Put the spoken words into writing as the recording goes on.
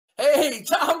Hey,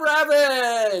 Tom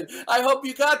Rabbit! I hope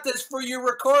you got this for your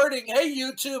recording. Hey,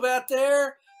 YouTube out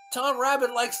there. Tom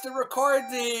Rabbit likes to record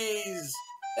these.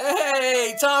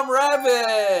 Hey, Tom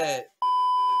Rabbit!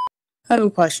 I have a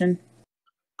question.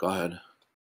 Go ahead.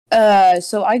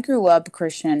 So I grew up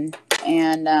Christian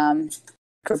and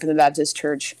grew up in the Baptist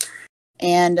church.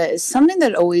 And something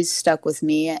that always stuck with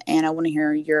me, and I want to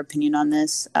hear your opinion on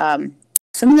this,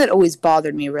 something that always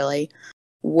bothered me really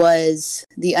was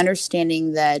the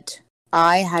understanding that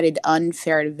I had an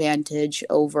unfair advantage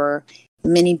over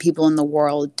many people in the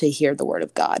world to hear the word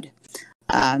of God,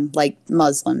 like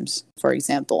Muslims, for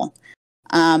example.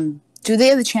 Do they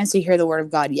have the chance to hear the word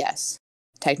of God? Yes.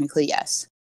 Technically, yes.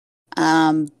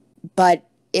 But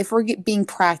if we're being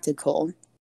practical,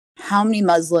 how many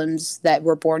Muslims that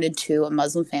were born into a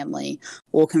Muslim family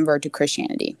will convert to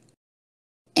Christianity?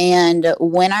 And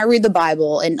when I read the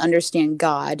Bible and understand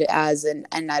God as and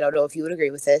I don't know if you would agree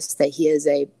with this, that he is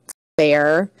a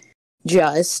fair,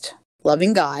 just,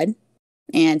 loving God,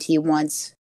 and he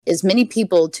wants as many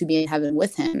people to be in heaven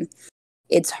with him,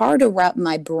 it's hard to wrap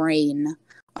my brain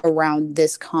around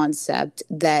this concept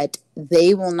that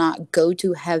they will not go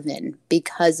to heaven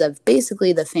because of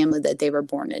basically the family that they were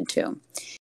born into.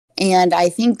 And I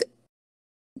think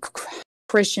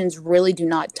Christians really do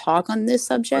not talk on this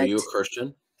subject. Are you a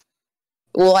Christian?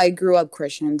 Well, I grew up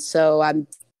Christian, so I'm...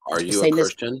 Are you a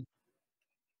Christian?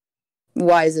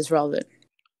 Why is this relevant?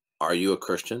 Are you a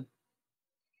Christian?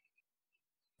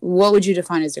 What would you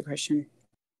define as a Christian?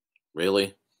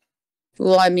 Really?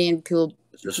 Well, I mean, people...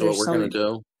 Is this what we're going to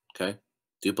do? Okay.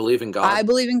 Do you believe in God? I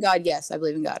believe in God, yes. I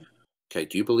believe in God. Okay.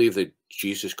 Do you believe that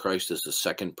Jesus Christ is the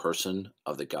second person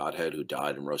of the Godhead who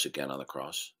died and rose again on the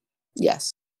cross?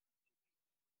 Yes.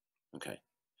 Okay.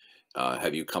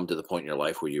 Have you come to the point in your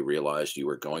life where you realized you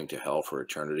were going to hell for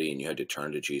eternity and you had to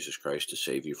turn to Jesus Christ to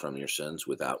save you from your sins,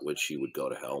 without which you would go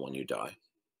to hell when you die?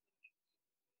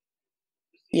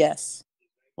 Yes.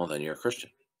 Well, then you're a Christian.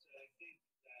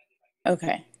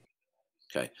 Okay.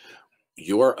 Okay.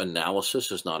 Your analysis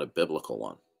is not a biblical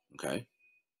one. Okay.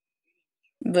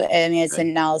 But I mean, it's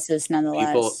an analysis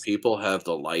nonetheless. People have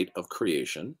the light of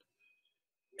creation,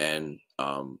 and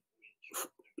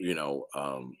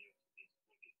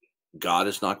God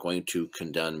is not going to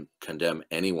condemn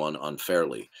anyone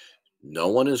unfairly. No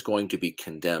one is going to be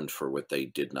condemned for what they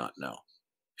did not know.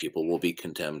 People will be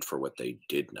condemned for what they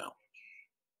did know.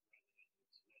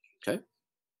 Okay.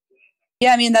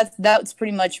 Yeah, I mean that's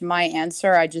pretty much my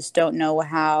answer. I just don't know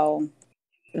how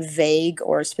vague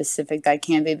or specific that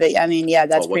can be. But I mean, yeah,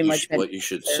 that's pretty much what you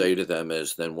should say to them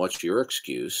is, then what's your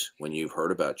excuse when you've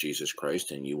heard about Jesus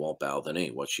Christ and you won't bow the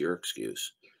knee? What's your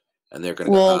excuse? And they're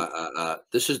going to go,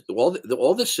 this is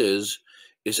all this is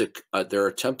they're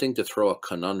attempting to throw a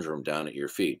conundrum down at your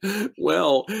feet.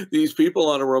 Well, these people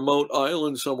on a remote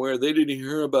island somewhere, they didn't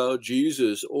hear about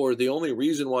Jesus, or the only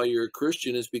reason why you're a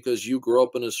Christian is because you grew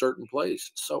up in a certain place.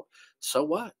 So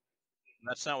what?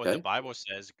 That's not what the Bible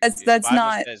says. That's the Bible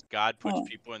not. says God puts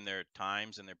people in their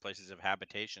times and their places of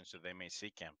habitation so they may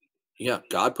seek him. Yeah,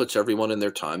 God puts everyone in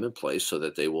their time and place so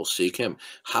that they will seek him.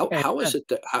 How is it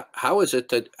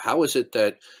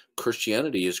that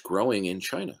Christianity is growing in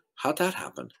China? How'd that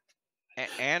happen?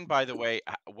 And by the way,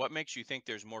 what makes you think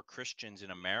there's more Christians in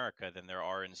America than there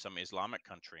are in some Islamic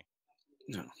country?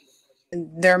 No.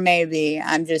 There may be.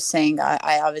 I'm just saying.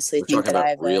 I obviously think that I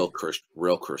have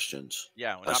real Christians.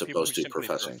 Yeah, as opposed to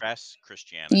professing. Profess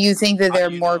Christianity. You think that there are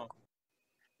more?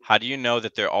 How do you know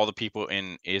that all the people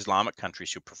in Islamic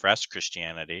countries who profess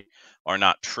Christianity are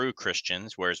not true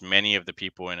Christians, whereas many of the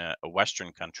people in a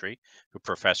Western country who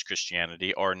profess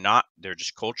Christianity are not? They're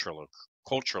just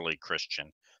culturally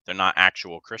Christian. They're not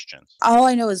actual Christians. All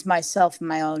I know is myself,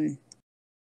 my own.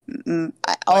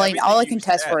 All I can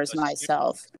test for is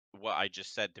myself. What I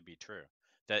just said to be true,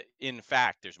 that in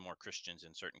fact there's more Christians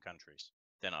in certain countries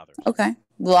than others. Okay.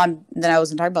 Well, then I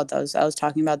wasn't talking about those. I was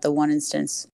talking about the one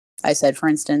instance. I said, for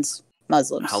instance,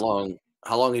 Muslims. How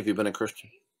long have you been a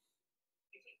Christian?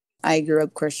 I grew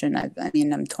up Christian. I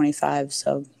mean, I'm 25,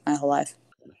 so my whole life.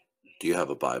 Do you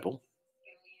have a Bible?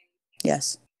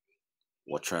 Yes.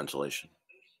 What translation?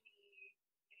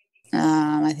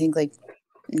 I think like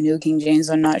New King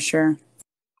James. I'm not sure.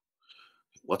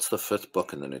 What's the fifth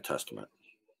book in the New Testament?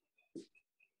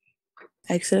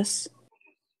 Exodus.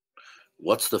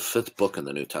 What's the fifth book in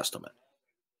the New Testament?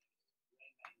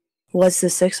 What's the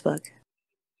sixth book?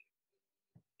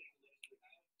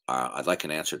 I'd like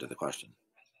an answer to the question.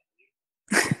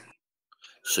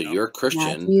 So you're a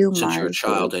Christian Matthew, since you're a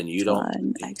child, and you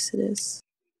don't. Exodus.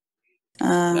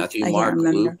 Matthew, Mark,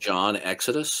 Luke, John,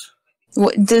 Exodus.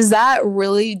 Does that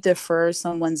really defer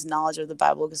someone's knowledge of the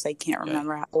Bible because they can't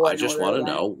remember what I just order want to it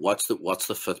went? know what's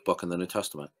the fifth book in the New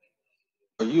Testament?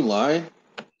 Are you lying?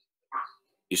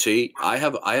 You see, I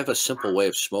have a simple way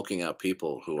of smoking out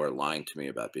people who are lying to me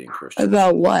about being Christian.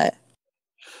 About what?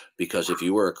 Because if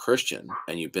you were a Christian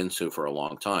and you've been so for a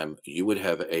long time, you would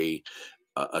have a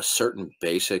certain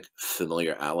basic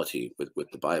familiarity with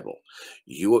the Bible.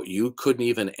 You couldn't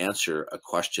even answer a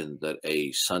question that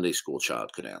a Sunday school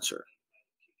child could answer.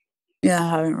 Yeah, I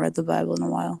haven't read the Bible in a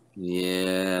while.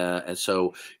 Yeah, and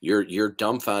so you're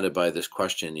dumbfounded by this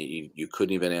question. You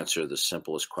couldn't even answer the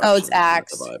simplest question. Oh, it's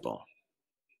Acts. The Bible.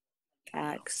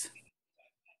 Acts.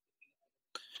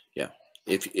 Yeah,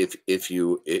 if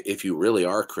you really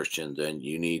are a Christian, then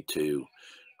you need to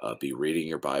be reading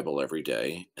your Bible every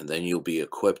day, and then you'll be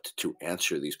equipped to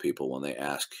answer these people when they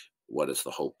ask, "What is the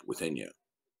hope within you?"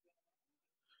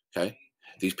 Okay.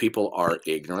 These people are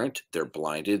ignorant, they're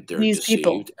blinded, they're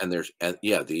deceived, and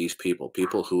these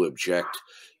people who object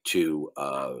to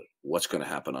what's going to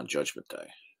happen on Judgment Day.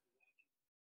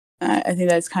 I think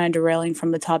that's kind of derailing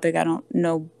from the topic. I don't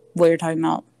know what you're talking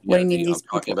about. What do you mean these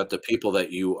people? I'm talking about the people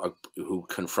that who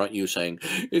confront you saying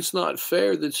it's not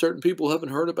fair that certain people haven't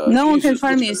heard about Jesus. No one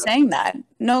confronted me saying that.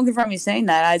 No one confronted me saying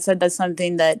that. I said that's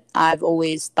something that I've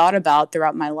always thought about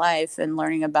throughout my life and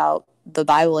learning about the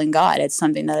Bible and God. It's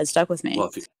something that has stuck with me.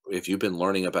 Well, if you've been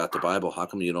learning about the Bible, how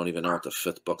come you don't even know what the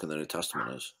fifth book in the New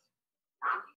Testament is?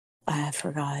 I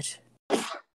forgot.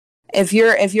 If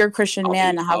you're a Christian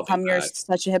man, how come you're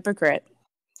such a hypocrite?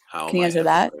 Can you answer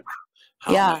that?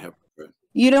 Yeah.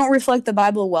 You don't reflect the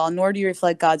Bible well, nor do you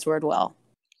reflect God's word well.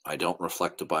 I don't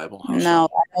reflect the Bible? No,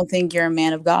 I don't think you're a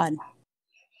man of God.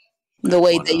 The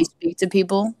way that you speak to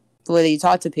people, the way that you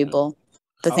talk to people,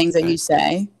 the things that you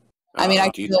say. I mean, I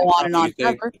can go on and on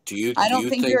forever. I don't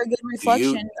think you're a good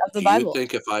reflection of the Bible.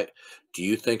 Do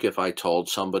you think if I told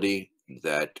somebody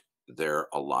that they're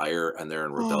a liar and they're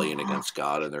in rebellion against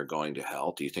God and they're going to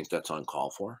hell, do you think that's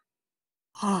uncalled for?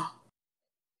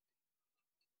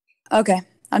 Okay,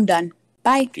 I'm done.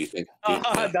 Bye. Do you think?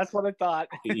 That's what I thought.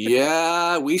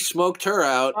 Yeah, we smoked her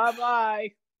out.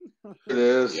 Bye-bye. It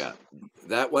is. Yeah,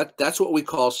 that's what we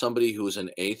call somebody who is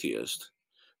an atheist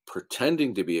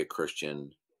pretending to be a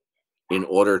Christian in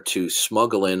order to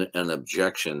smuggle in an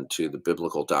objection to the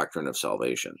biblical doctrine of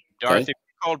salvation. Darth, if you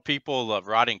called people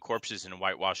rotting corpses in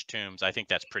whitewashed tombs, I think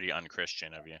that's pretty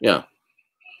unchristian of you. Yeah.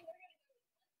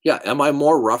 Yeah. Am I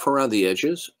more rough around the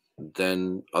edges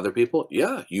than other people?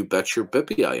 Yeah, you bet your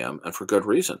bippy I am, and for good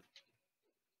reason.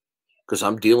 Because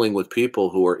I'm dealing with people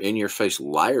who are in-your-face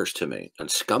liars to me and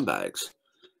scumbags.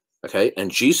 Okay, and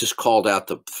Jesus called out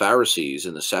the Pharisees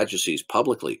and the Sadducees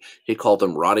publicly. He called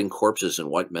them rotting corpses in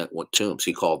white tombs.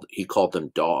 He called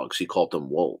them dogs. He called them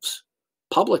wolves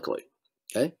publicly.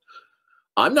 Okay,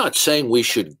 I'm not saying we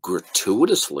should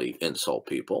gratuitously insult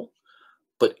people,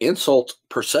 but insults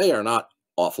per se are not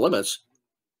off limits,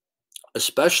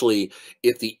 especially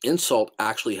if the insult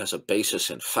actually has a basis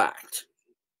in fact.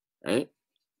 Right?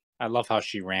 I love how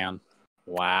she ran.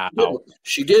 Wow,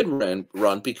 she did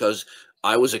run because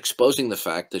I was exposing the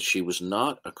fact that she was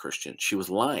not a Christian. She was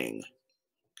lying.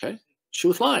 Okay? She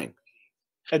was lying.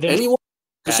 Does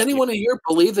anyone here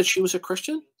believe that she was a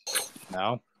Christian?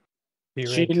 No.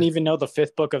 She didn't even know the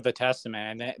fifth book of the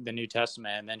Testament and the New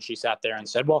Testament, and then she sat there and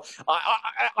said, well,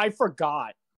 I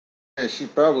forgot. And she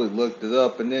probably looked it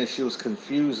up, and then she was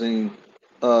confusing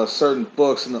certain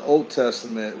books in the Old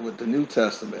Testament with the New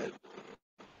Testament.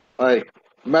 Like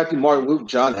Matthew, Mark, Luke,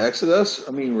 John, Exodus?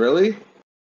 I mean, really?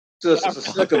 Just a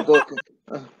second book.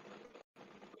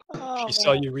 She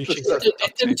saw you reaching.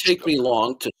 It didn't take me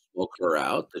long to smoke her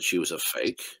out that she was a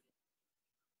fake.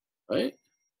 Right?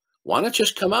 Why not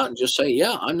just come out and just say,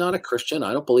 yeah, I'm not a Christian.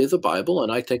 I don't believe the Bible,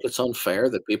 and I think it's unfair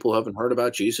that people who haven't heard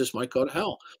about Jesus might go to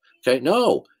hell. Okay?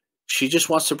 No. She just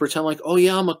wants to pretend like, oh,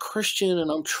 yeah, I'm a Christian, and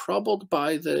I'm troubled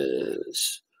by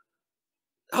this.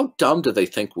 How dumb do they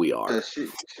think we are? Yeah, she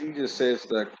just says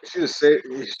that she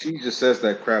just says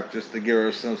that crap just to give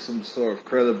her some sort of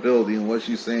credibility in what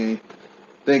she's saying,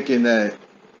 thinking that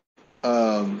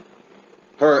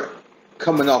her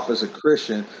coming off as a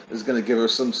Christian is going to give her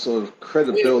some sort of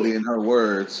credibility in her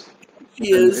words.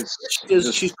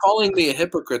 She's calling me a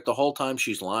hypocrite the whole time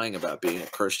she's lying about being a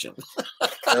Christian.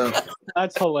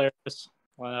 That's hilarious.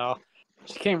 Wow.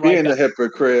 She came right being a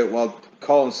hypocrite while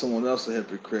calling someone else a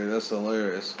hypocrite. That's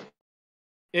hilarious.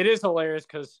 It is hilarious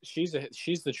because she's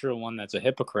the true one that's a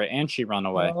hypocrite, and she run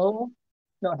away. No.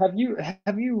 Have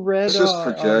you read it's just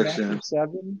projection. Matthew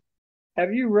 7?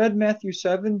 Have you read Matthew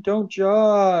 7? Don't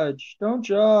judge. Don't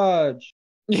judge.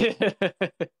 Yeah.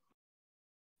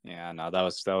 Yeah. No, that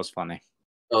was funny.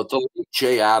 The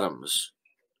Jay Adams,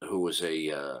 who was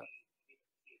a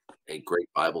great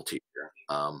Bible teacher,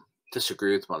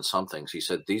 disagreed with him on some things. He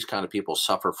said these kind of people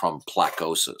suffer from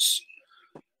placosis,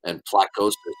 and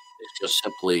placosis is just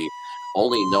simply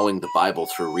only knowing the Bible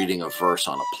through reading a verse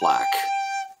on a plaque.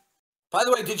 By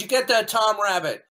the way, did you get that, Tom Rabbit?